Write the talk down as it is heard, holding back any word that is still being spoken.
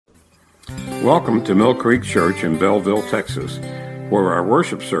Welcome to Mill Creek Church in Belleville, Texas, where our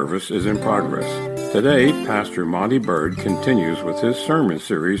worship service is in progress. Today, Pastor Monty Bird continues with his sermon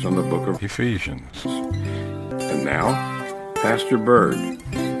series on the book of Ephesians. And now, Pastor Bird.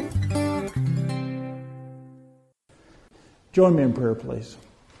 Join me in prayer, please.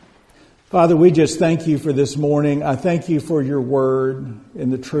 Father, we just thank you for this morning. I thank you for your word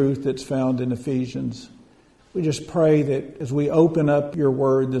and the truth that's found in Ephesians. We just pray that as we open up your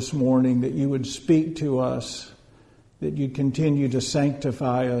word this morning, that you would speak to us, that you'd continue to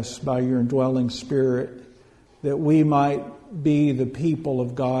sanctify us by your indwelling Spirit, that we might be the people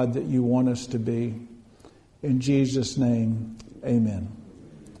of God that you want us to be. In Jesus' name, amen.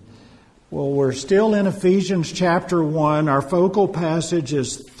 Well, we're still in Ephesians chapter 1. Our focal passage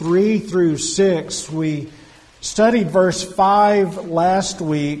is 3 through 6. We studied verse 5 last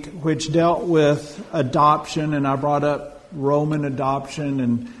week, which dealt with adoption, and I brought up Roman adoption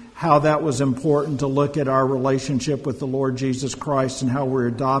and how that was important to look at our relationship with the Lord Jesus Christ and how we're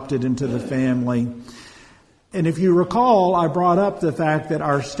adopted into the family. And if you recall, I brought up the fact that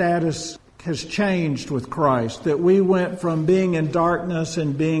our status has changed with Christ, that we went from being in darkness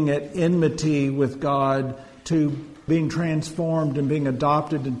and being at enmity with God to being transformed and being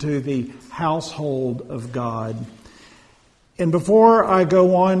adopted into the household of God. And before I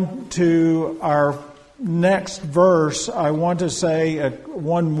go on to our next verse, I want to say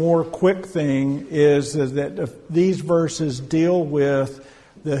one more quick thing is that these verses deal with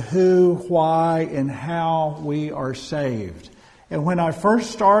the who, why, and how we are saved. And when I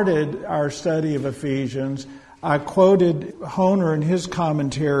first started our study of Ephesians, I quoted Honer in his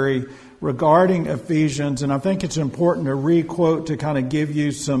commentary regarding Ephesians, and I think it's important to re-quote to kind of give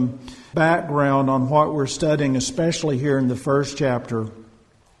you some background on what we're studying, especially here in the first chapter.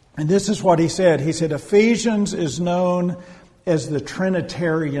 And this is what he said. He said, Ephesians is known as the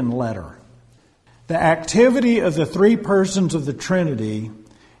Trinitarian letter. The activity of the three persons of the Trinity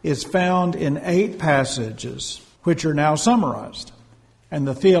is found in 8 passages, which are now summarized. And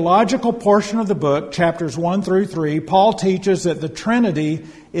the theological portion of the book, chapters 1 through 3, Paul teaches that the Trinity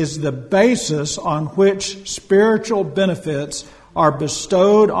is the basis on which spiritual benefits are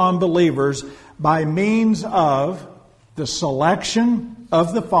bestowed on believers by means of the selection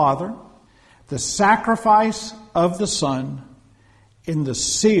of the Father, the sacrifice of the Son, and the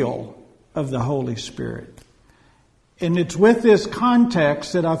seal of the Holy Spirit. And it's with this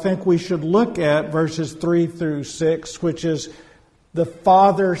context that I think we should look at verses 3 through 6, which is the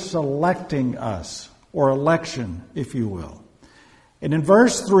Father selecting us, or election, if you will. And in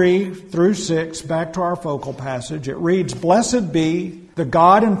verse 3 through 6, back to our focal passage, it reads, Blessed be the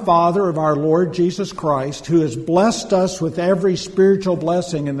God and Father of our Lord Jesus Christ, who has blessed us with every spiritual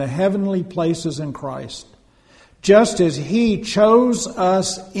blessing in the heavenly places in Christ, just as He chose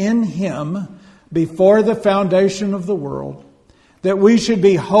us in Him before the foundation of the world, that we should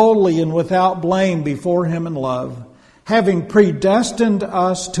be holy and without blame before Him in love, having predestined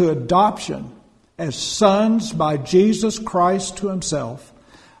us to adoption as sons by Jesus Christ to Himself,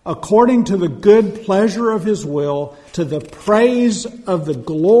 according to the good pleasure of His will, to the praise of the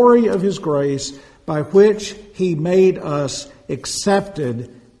glory of His grace, by which He made us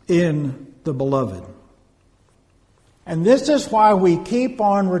accepted in the Beloved. And this is why we keep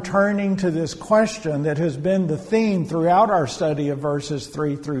on returning to this question that has been the theme throughout our study of verses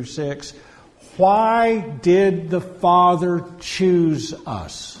 3 through 6. Why did the Father choose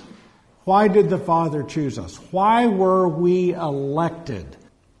us? Why did the Father choose us? Why were we elected?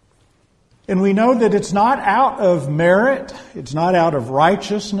 And we know that it's not out of merit. It's not out of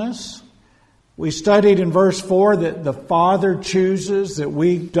righteousness. We studied in verse 4 that the Father chooses, that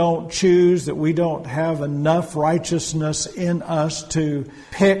we don't choose, that we don't have enough righteousness in us to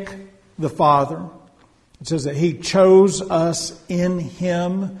pick the Father. It says that He chose us in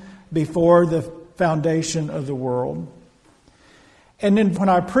Him before the foundation of the world. And then when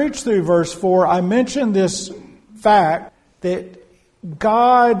I preached through verse 4, I mentioned this fact that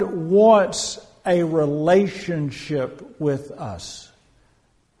God wants a relationship with us.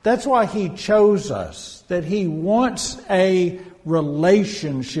 That's why He chose us, that He wants a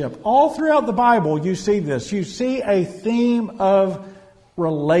relationship. All throughout the Bible you see this. You see a theme of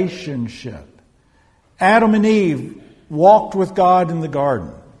relationship. Adam and Eve walked with God in the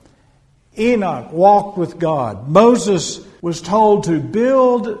garden. Enoch walked with God. Moses was told to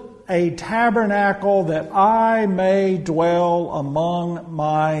build a tabernacle that I may dwell among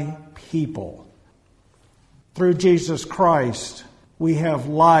my people. Through Jesus Christ, we have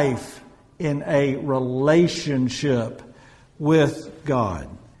life in a relationship with God.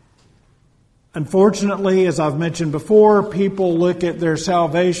 Unfortunately, as I've mentioned before, people look at their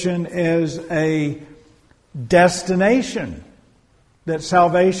salvation as a destination. That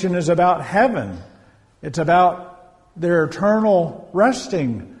salvation is about heaven. It's about their eternal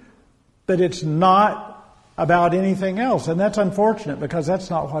resting. But it's not about anything else. And that's unfortunate because that's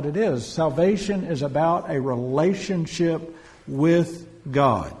not what it is. Salvation is about a relationship with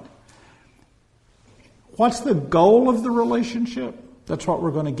God. What's the goal of the relationship? That's what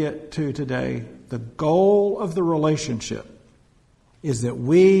we're going to get to today. The goal of the relationship is that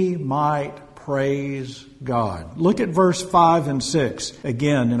we might praise God. Look at verse 5 and 6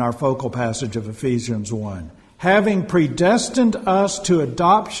 again in our focal passage of Ephesians 1. Having predestined us to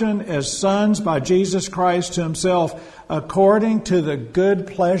adoption as sons by Jesus Christ to Himself, according to the good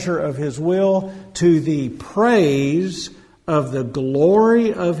pleasure of His will, to the praise of the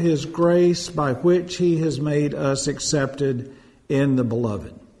glory of His grace by which He has made us accepted in the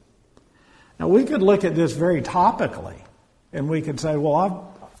Beloved. Now we could look at this very topically and we could say, well,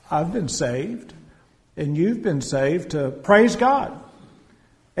 I've been saved and you've been saved to praise God.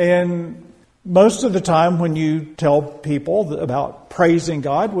 And most of the time when you tell people about praising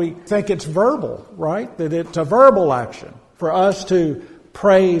God, we think it's verbal, right? That it's a verbal action for us to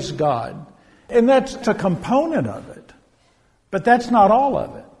praise God. And that's a component of it. But that's not all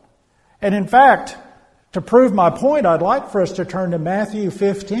of it. And in fact, to prove my point, I'd like for us to turn to Matthew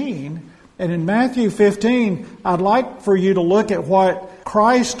 15. And in Matthew 15, I'd like for you to look at what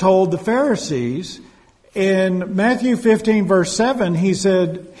Christ told the Pharisees. In Matthew 15, verse 7, He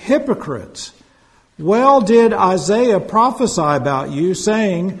said, "Hypocrites, well did Isaiah prophesy about you,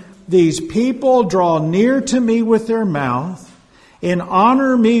 saying, these people draw near to me with their mouth and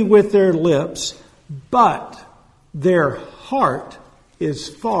honor me with their lips, but their heart is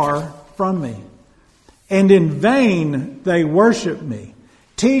far from me. And in vain they worship me,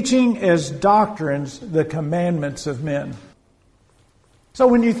 teaching as doctrines the commandments of men." So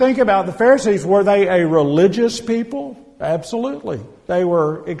when you think about the Pharisees, were they a religious people? Absolutely. They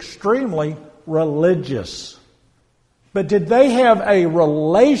were extremely religious. But did they have a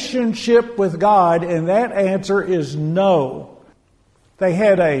relationship with God? And that answer is no. They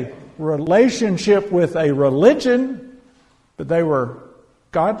had a relationship with a religion, but they were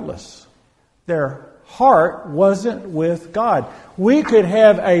godless. Their heart wasn't with God. We could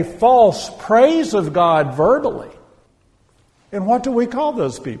have a false praise of God verbally. And what do we call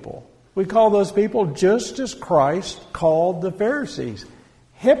those people? We call those people just as Christ called the Pharisees,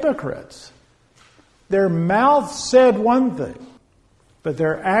 hypocrites. Their mouth said one thing, but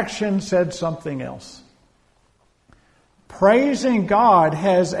their action said something else. Praising God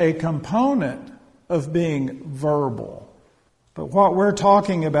has a component of being verbal. But what we're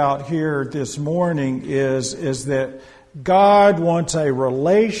talking about here this morning is that God wants a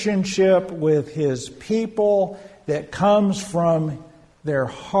relationship with His people that comes from their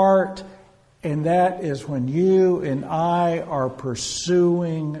heart, and that is when you and I are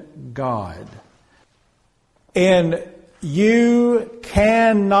pursuing God. And you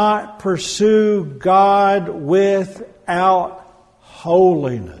cannot pursue God without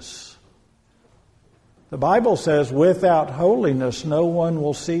holiness. The Bible says, without holiness, no one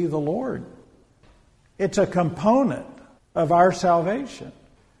will see the Lord. It's a component of our salvation.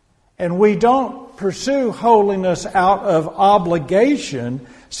 And we don't pursue holiness out of obligation.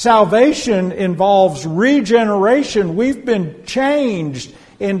 Salvation involves regeneration. We've been changed.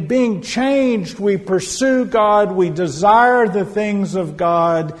 In being changed, we pursue God. We desire the things of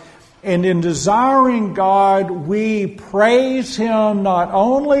God. And in desiring God, we praise Him not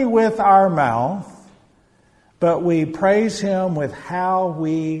only with our mouth, but we praise Him with how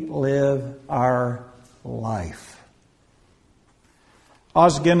we live our life.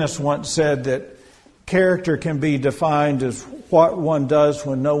 Os Guinness once said that character can be defined as what one does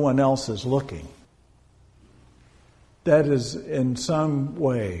when no one else is looking. That is in some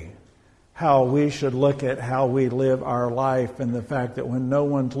way how we should look at how we live our life, and the fact that when no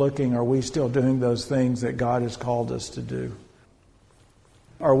one's looking, are we still doing those things that God has called us to do?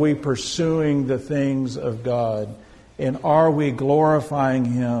 Are we pursuing the things of God? And are we glorifying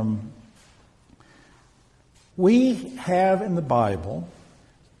Him? We have in the Bible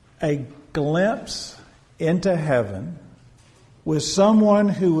a glimpse into heaven with someone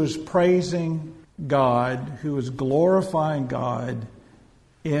who was praising God, who was glorifying God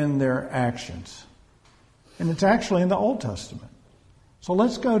in their actions. And it's actually in the Old Testament. So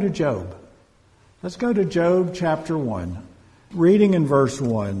let's go to Job. Let's go to Job chapter 1. Reading in verse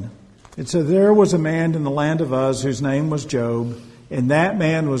 1, it said, "There was a man in the land of Uz whose name was Job, and that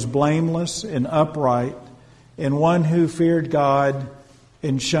man was blameless and upright, and one who feared God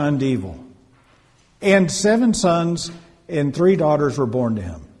and shunned evil. And 7 sons and 3 daughters were born to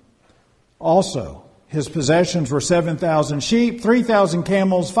him. Also, his possessions were 7,000 sheep, 3,000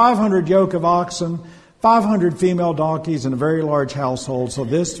 camels, 500 yoke of oxen, 500 female donkeys, and a very large household. So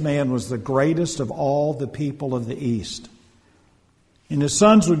this man was the greatest of all the people of the East. And his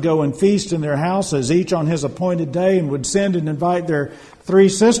sons would go and feast in their houses, each on his appointed day, and would send and invite their 3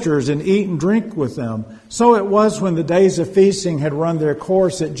 sisters and eat and drink with them. So it was when the days of feasting had run their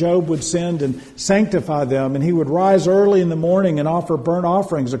course that Job would send and sanctify them. And he would rise early in the morning and offer burnt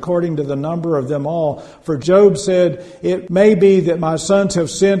offerings according to the number of them all. For Job said, "It may be that my sons have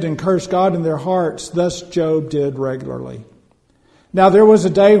sinned and cursed God in their hearts." Thus Job did regularly. Now there was a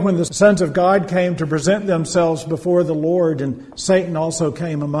day when the sons of God came to present themselves before the Lord, and Satan also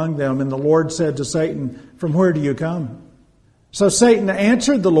came among them. And the Lord said to Satan, "From where do you come?" So Satan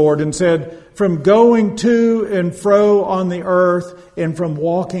answered the Lord and said, "From going to and fro on the earth, and from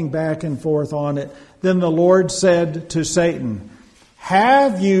walking back and forth on it." Then the Lord said to Satan,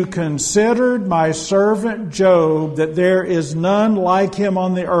 "Have you considered my servant Job, that there is none like him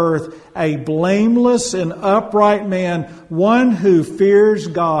on the earth, a blameless and upright man, one who fears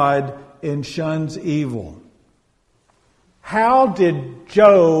God and shuns evil?" How did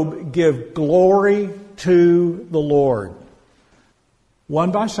Job give glory to the Lord?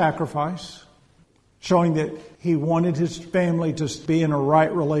 One, by sacrifice, showing that he wanted his family to be in a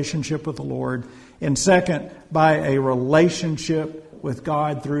right relationship with the Lord. And second, by a relationship with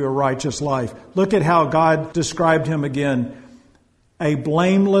God through a righteous life. Look at how God described him again. A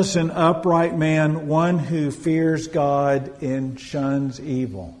blameless and upright man, one who fears God and shuns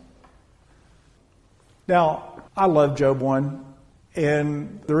evil. Now, I love Job 1.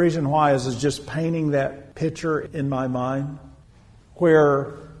 And the reason why is just painting that picture in my mind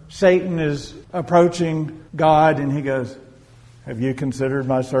where Satan is approaching God and he goes, "Have you considered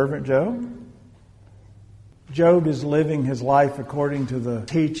my servant Job?" Job is living his life according to the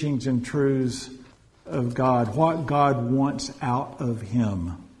teachings and truths of God, what God wants out of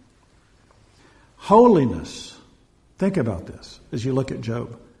him. Holiness, think about this as you look at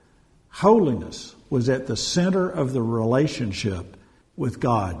Job. Holiness was at the center of the relationship with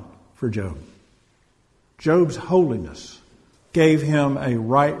God for Job. Job's holiness gave him a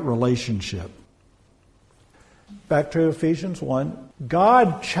right relationship. Back to Ephesians 1.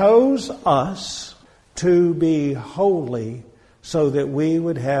 God chose us to be holy so that we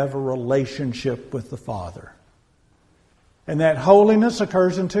would have a relationship with the Father. And that holiness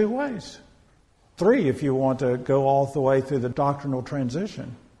occurs in 2 ways. 3, if you want to go all the way through the doctrinal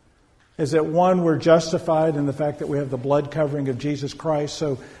transition. Is that 1, we're justified in the fact that we have the blood covering of Jesus Christ.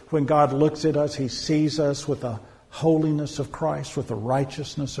 So when God looks at us, He sees us with the holiness of Christ, with the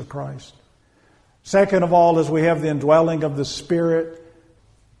righteousness of Christ. Second of all, is we have the indwelling of the Spirit.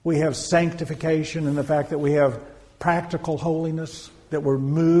 We have sanctification in the fact that we have practical holiness, that we're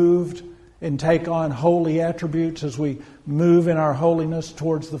moved and take on holy attributes as we move in our holiness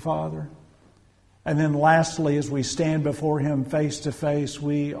towards the Father. And then lastly, as we stand before Him face to face,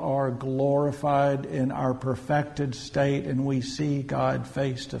 we are glorified in our perfected state and we see God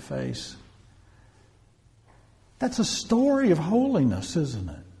face to face. That's a story of holiness, isn't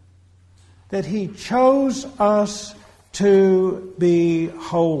it? That He chose us to be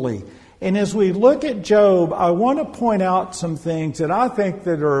holy. And as we look at Job, I want to point out some things that I think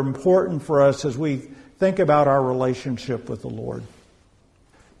that are important for us as we think about our relationship with the Lord.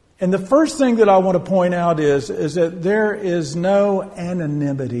 And the first thing that I want to point out is that there is no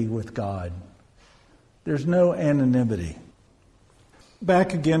anonymity with God. There's no anonymity.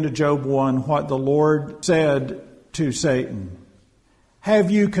 Back again to Job 1, what the Lord said to Satan.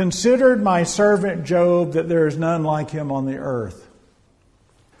 Have you considered my servant Job, that there is none like him on the earth?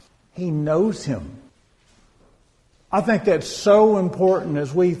 He knows him. I think that's so important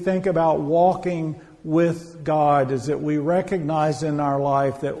as we think about walking with God, is that we recognize in our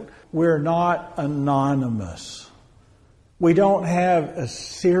life that we're not anonymous. We don't have a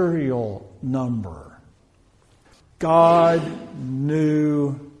serial number. God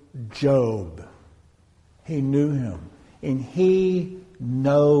knew Job. He knew him. And He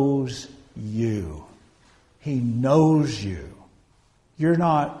knows you. He knows you. You're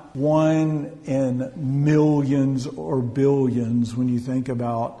not one in millions or billions when you think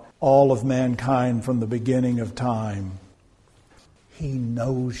about all of mankind from the beginning of time. He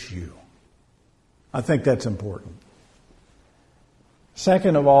knows you. I think that's important.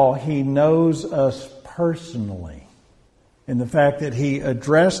 Second of all, He knows us personally. In the fact that He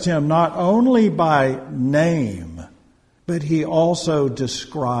addressed him not only by name, but He also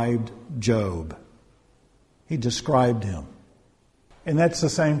described Job. He described him. And that's the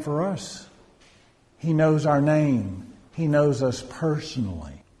same for us. He knows our name. He knows us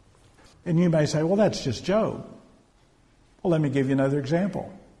personally. And you may say, well, that's just Job. Well, let me give you another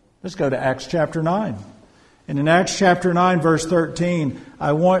example. Let's go to Acts chapter 9. And in Acts chapter 9, verse 13,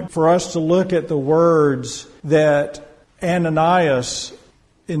 I want for us to look at the words that Ananias,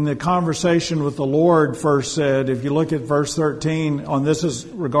 in the conversation with the Lord, first said. If you look at verse 13, this is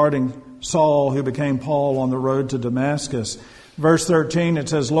regarding Saul, who became Paul on the road to Damascus. Verse 13, it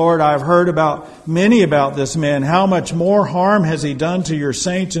says, Lord, I have heard many about this man. How much more harm has he done to your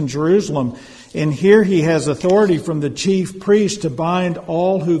saints in Jerusalem? And here he has authority from the chief priest to bind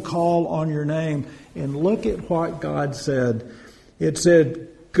all who call on your name. And look at what God said. It said,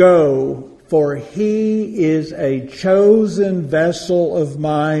 go, for he is a chosen vessel of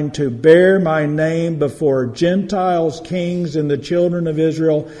mine to bear my name before Gentiles, kings, and the children of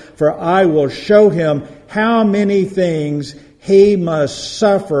Israel. For I will show him how many things he must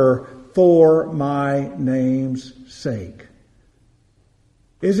suffer for my name's sake.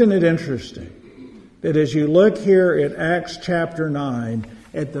 Isn't it interesting that as you look here at Acts chapter 9,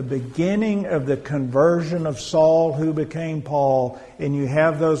 at the beginning of the conversion of Saul, who became Paul, and you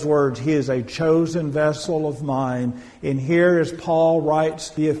have those words, he is a chosen vessel of mine. And here as Paul writes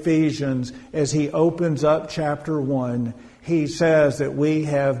the Ephesians, as he opens up chapter 1, he says that we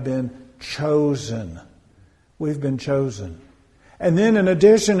have been chosen. We've been chosen. And then in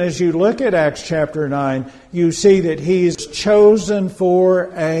addition, as you look at Acts chapter 9, you see that he's chosen for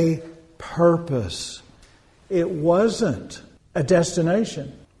a purpose. It wasn't a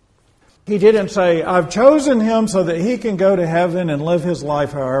destination. He didn't say, I've chosen him so that he can go to heaven and live his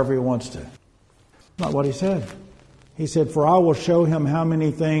life however he wants to. Not what he said. He said, for I will show him how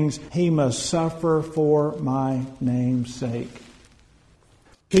many things he must suffer for my name's sake.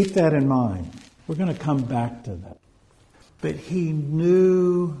 Keep that in mind. We're going to come back to that. But he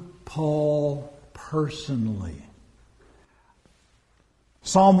knew Paul personally.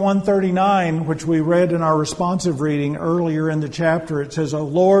 Psalm 139, which we read in our responsive reading earlier in the chapter, it says, O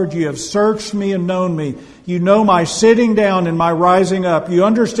Lord, you have searched me and known me. You know my sitting down and my rising up. You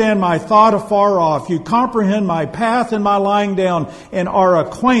understand my thought afar off. You comprehend my path and my lying down, and are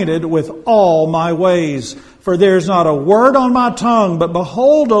acquainted with all my ways. For there is not a word on my tongue, but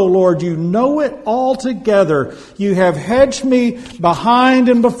behold, O Lord, you know it altogether. You have hedged me behind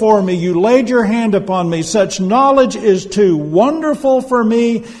and before me. You laid your hand upon me. Such knowledge is too wonderful for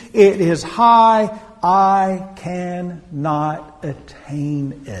me. It is high. I cannot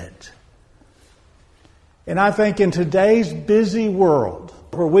attain it. And I think in today's busy world,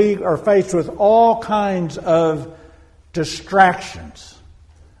 where we are faced with all kinds of distractions,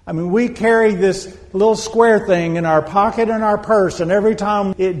 I mean, we carry this little square thing in our pocket and our purse, and every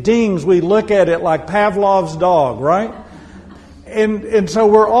time it dings, we look at it like Pavlov's dog, right? And so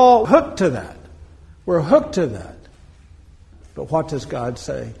we're all hooked to that. We're hooked to that. But what does God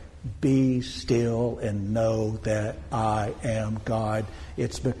say? Be still and know that I am God.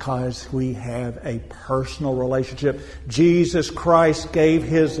 It's because we have a personal relationship. Jesus Christ gave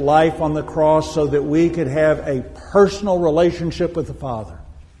His life on the cross so that we could have a personal relationship with the Father.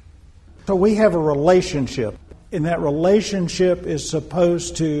 So we have a relationship, and that relationship is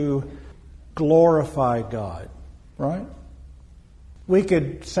supposed to glorify God, right? We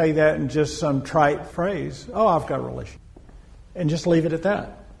could say that in just some trite phrase, oh, I've got a relationship, and just leave it at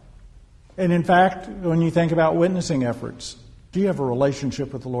that. And in fact, when you think about witnessing efforts, do you have a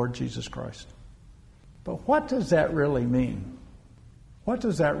relationship with the Lord Jesus Christ? But what does that really mean? What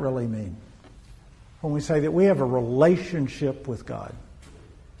does that really mean when we say that we have a relationship with God?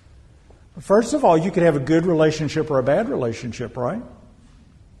 First of all, you could have a good relationship or a bad relationship, right?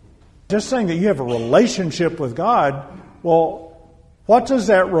 Just saying that you have a relationship with God, well, what does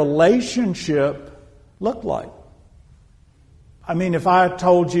that relationship look like? I mean, if I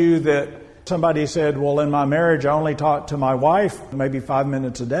told you that somebody said, well, in my marriage, I only talk to my wife maybe 5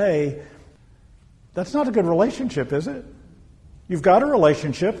 minutes a day, that's not a good relationship, is it? You've got a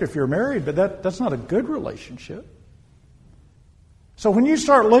relationship if you're married, but that's not a good relationship. So when you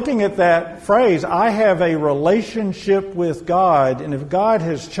start looking at that phrase, I have a relationship with God, and if God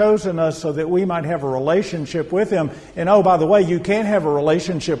has chosen us so that we might have a relationship with Him, and oh, by the way, you can't have a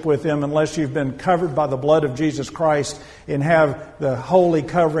relationship with Him unless you've been covered by the blood of Jesus Christ and have the holy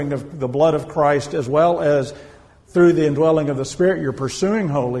covering of the blood of Christ, as well as through the indwelling of the Spirit, you're pursuing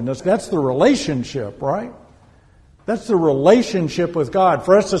holiness. That's the relationship, right? That's the relationship with God.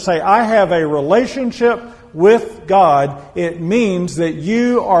 For us to say, I have a relationship with God, it means that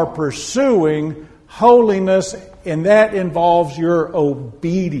you are pursuing holiness, and that involves your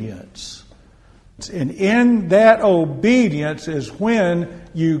obedience. And in that obedience is when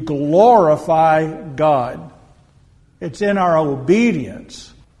you glorify God. It's in our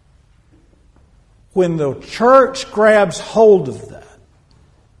obedience. When the church grabs hold of that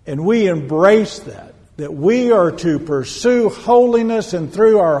and we embrace that we are to pursue holiness, and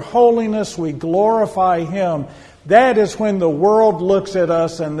through our holiness we glorify Him, that is when the world looks at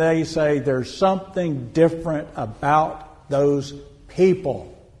us and they say there's something different about those people.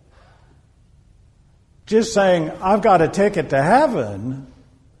 Just saying, I've got a ticket to heaven,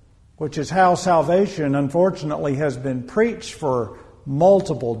 which is how salvation, unfortunately, has been preached for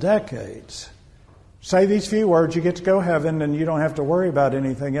multiple decades. Say these few words, you get to go to heaven, and you don't have to worry about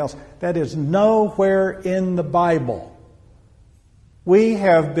anything else. That is nowhere in the Bible. We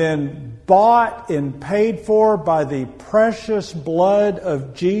have been bought and paid for by the precious blood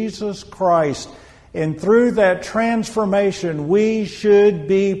of Jesus Christ. And through that transformation, we should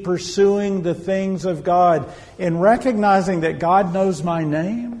be pursuing the things of God and recognizing that God knows my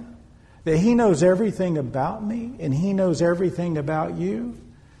name, that He knows everything about me, and He knows everything about you.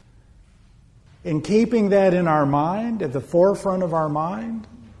 And keeping that in our mind, at the forefront of our mind,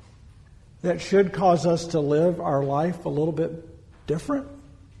 that should cause us to live our life a little bit different,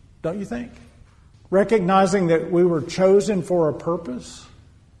 don't you think? Recognizing that we were chosen for a purpose.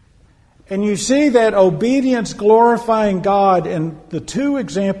 And you see that obedience glorifying God in the two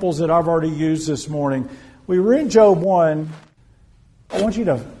examples that I've already used this morning. We were in Job 1. I want you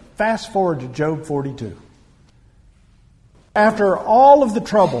to fast forward to Job 42. After all of the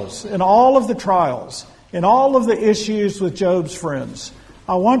troubles and all of the trials and all of the issues with Job's friends,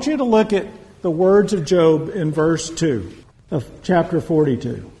 I want you to look at the words of Job in verse 2 of chapter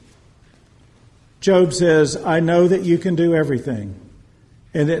 42. Job says, I know that you can do everything,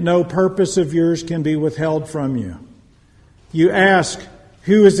 and that no purpose of yours can be withheld from you. You ask,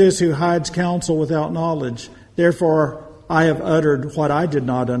 who is this who hides counsel without knowledge? Therefore, I have uttered what I did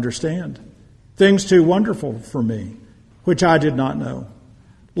not understand, things too wonderful for me, which I did not know.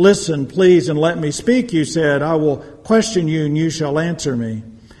 Listen, please, and let me speak, you said. I will question you, and you shall answer me.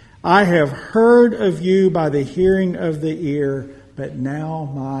 I have heard of you by the hearing of the ear, but now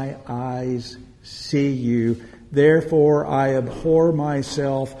my eyes see you. Therefore I abhor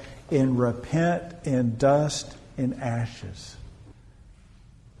myself and repent in dust and ashes.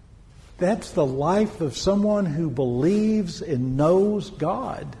 That's the life of someone who believes and knows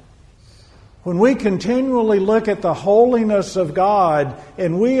God. When we continually look at the holiness of God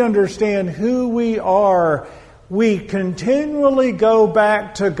and we understand who we are, we continually go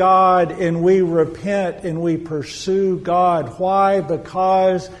back to God and we repent and we pursue God. Why?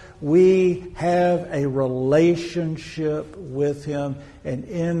 Because we have a relationship with Him, and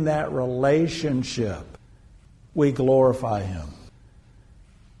in that relationship, we glorify Him.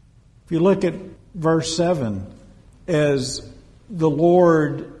 If you look at verse 7, as the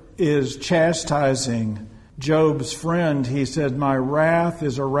Lord is chastising Job's friend, He said, my wrath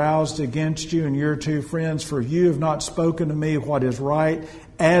is aroused against you and your two friends, for you have not spoken to me what is right,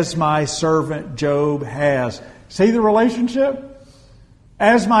 as my servant Job has. See the relationship?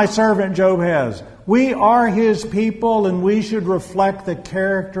 As my servant Job has. We are His people, and we should reflect the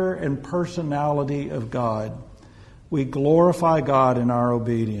character and personality of God. We glorify God in our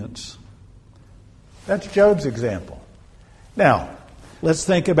obedience. That's Job's example. Now, let's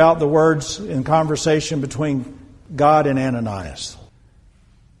think about the words in conversation between God and Ananias.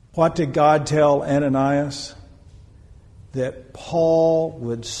 What did God tell Ananias? That Paul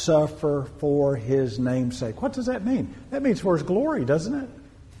would suffer for his name's sake. What does that mean? That means for his glory, doesn't it?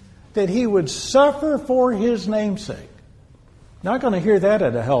 That he would suffer for his name's sake. Not going to hear that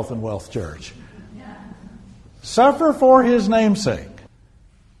at a health and wealth church. Suffer for his name's sake.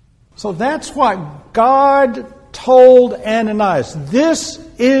 So that's what God told Ananias. This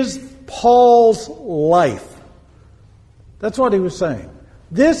is Paul's life. That's what he was saying.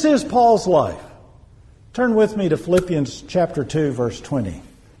 This is Paul's life. Turn with me to Philippians chapter 2, verse 20.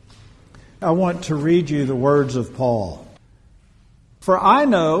 I want to read you the words of Paul. For I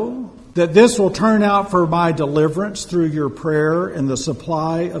know that this will turn out for my deliverance through your prayer and the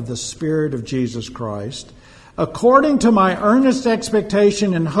supply of the Spirit of Jesus Christ, according to my earnest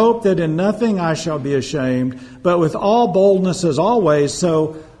expectation and hope that in nothing I shall be ashamed, but with all boldness as always,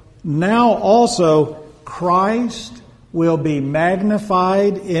 so now also Christ will be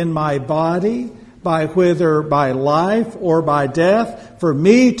magnified in my body, by whether by life or by death. For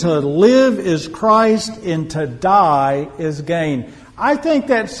me to live is Christ, and to die is gain. I think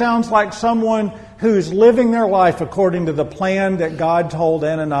that sounds like someone who's living their life according to the plan that God told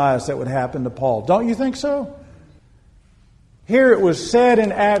Ananias that would happen to Paul. Don't you think so? Here it was said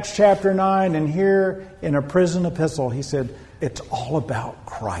in Acts chapter 9, and here in a prison epistle, he said, it's all about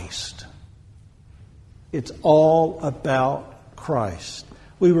Christ. It's all about Christ.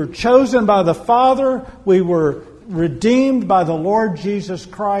 We were chosen by the Father. We were redeemed by the Lord Jesus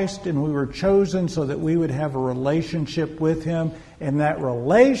Christ, and we were chosen so that we would have a relationship with Him. And that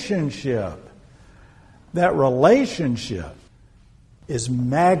relationship is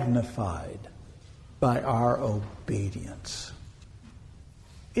magnified by our obedience.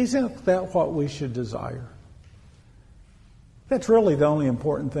 Isn't that what we should desire? That's really the only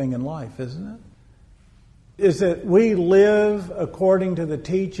important thing in life, isn't it? Is that we live according to the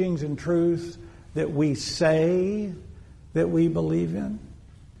teachings and truths that we say that we believe in.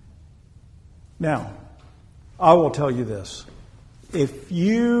 Now, I will tell you this. If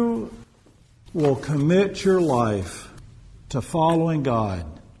you will commit your life to following God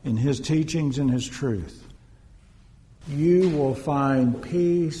in His teachings and His truth, you will find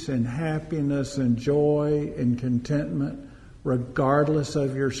peace and happiness and joy and contentment regardless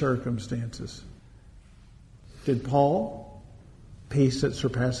of your circumstances. Did Paul? Peace that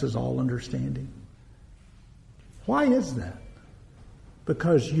surpasses all understanding. Why is that?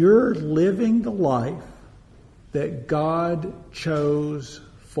 Because you're living the life that God chose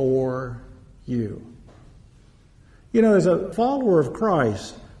for you. You know, as a follower of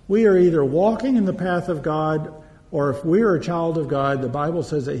Christ, we are either walking in the path of God, or if we are a child of God, the Bible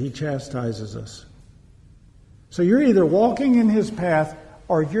says that He chastises us. So you're either walking in His path,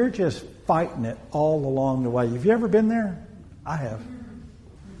 or you're just fighting it all along the way. Have you ever been there? I have.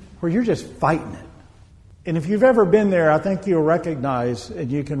 Where you're just fighting it. And if you've ever been there, I think you'll recognize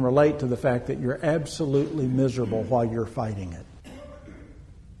and you can relate to the fact that you're absolutely miserable while you're fighting it.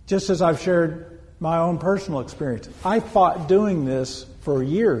 Just as I've shared my own personal experience. I fought doing this for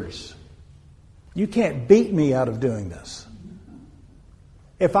years. You can't beat me out of doing this.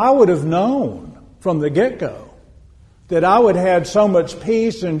 If I would have known from the get-go that I would have so much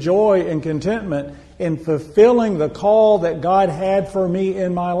peace and joy and contentment in fulfilling the call that God had for me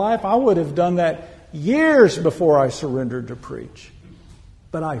in my life, I would have done that years before I surrendered to preach.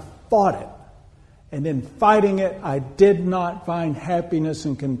 But I fought it. And in fighting it, I did not find happiness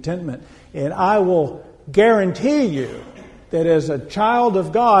and contentment. And I will guarantee you that as a child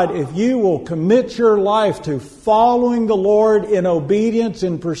of God, if you will commit your life to following the Lord in obedience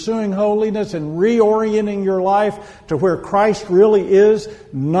and pursuing holiness and reorienting your life to where Christ really is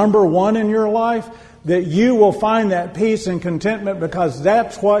number one in your life, that you will find that peace and contentment, because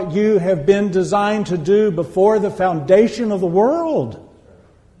that's what you have been designed to do before the foundation of the world.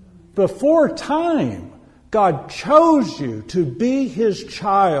 Before time, God chose you to be His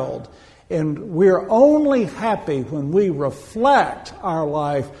child. And we're only happy when we reflect our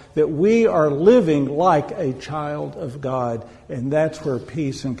life that we are living like a child of God. And that's where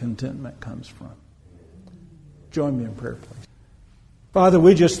peace and contentment comes from. Join me in prayer, please. Father,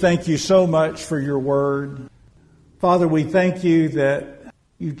 we just thank You so much for Your word. Father, we thank You that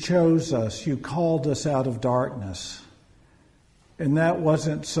You chose us. You called us out of darkness. And that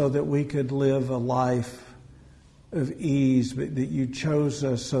wasn't so that we could live a life of ease, but that You chose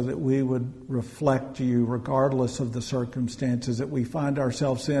us so that we would reflect You regardless of the circumstances that we find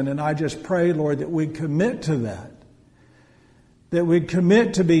ourselves in. And I just pray, Lord, that we'd commit to that we'd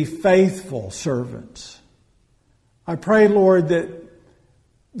commit to be faithful servants. I pray, Lord,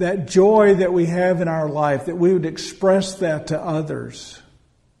 that joy that we have in our life, that we would express that to others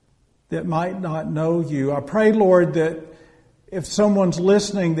that might not know You. I pray, Lord, that if someone's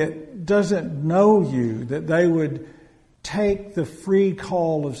listening that doesn't know You, that they would take the free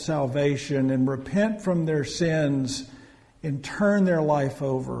call of salvation and repent from their sins and turn their life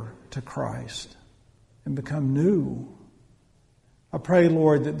over to Christ and become new. I pray,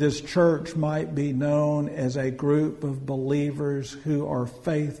 Lord, that this church might be known as a group of believers who are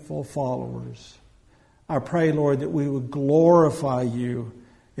faithful followers. I pray, Lord, that we would glorify You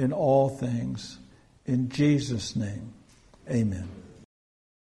in all things. In Jesus' name, amen.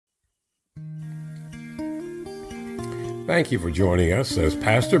 Thank you for joining us as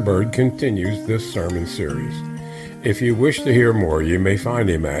Pastor Bird continues this sermon series. If you wish to hear more, you may find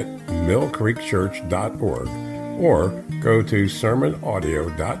him at millcreekchurch.org or go to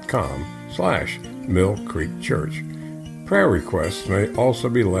sermonaudio.com/millcreekchurch. Prayer requests may also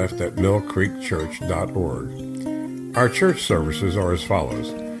be left at millcreekchurch.org. Our church services are as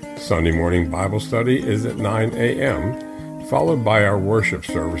follows. Sunday morning Bible study is at 9 a.m., followed by our worship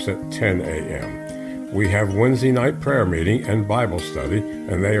service at 10 a.m. We have Wednesday night prayer meeting and Bible study,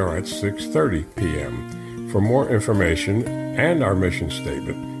 and they are at 6:30 p.m. For more information and our mission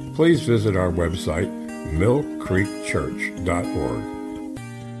statement, please visit our website, millcreekchurch.org.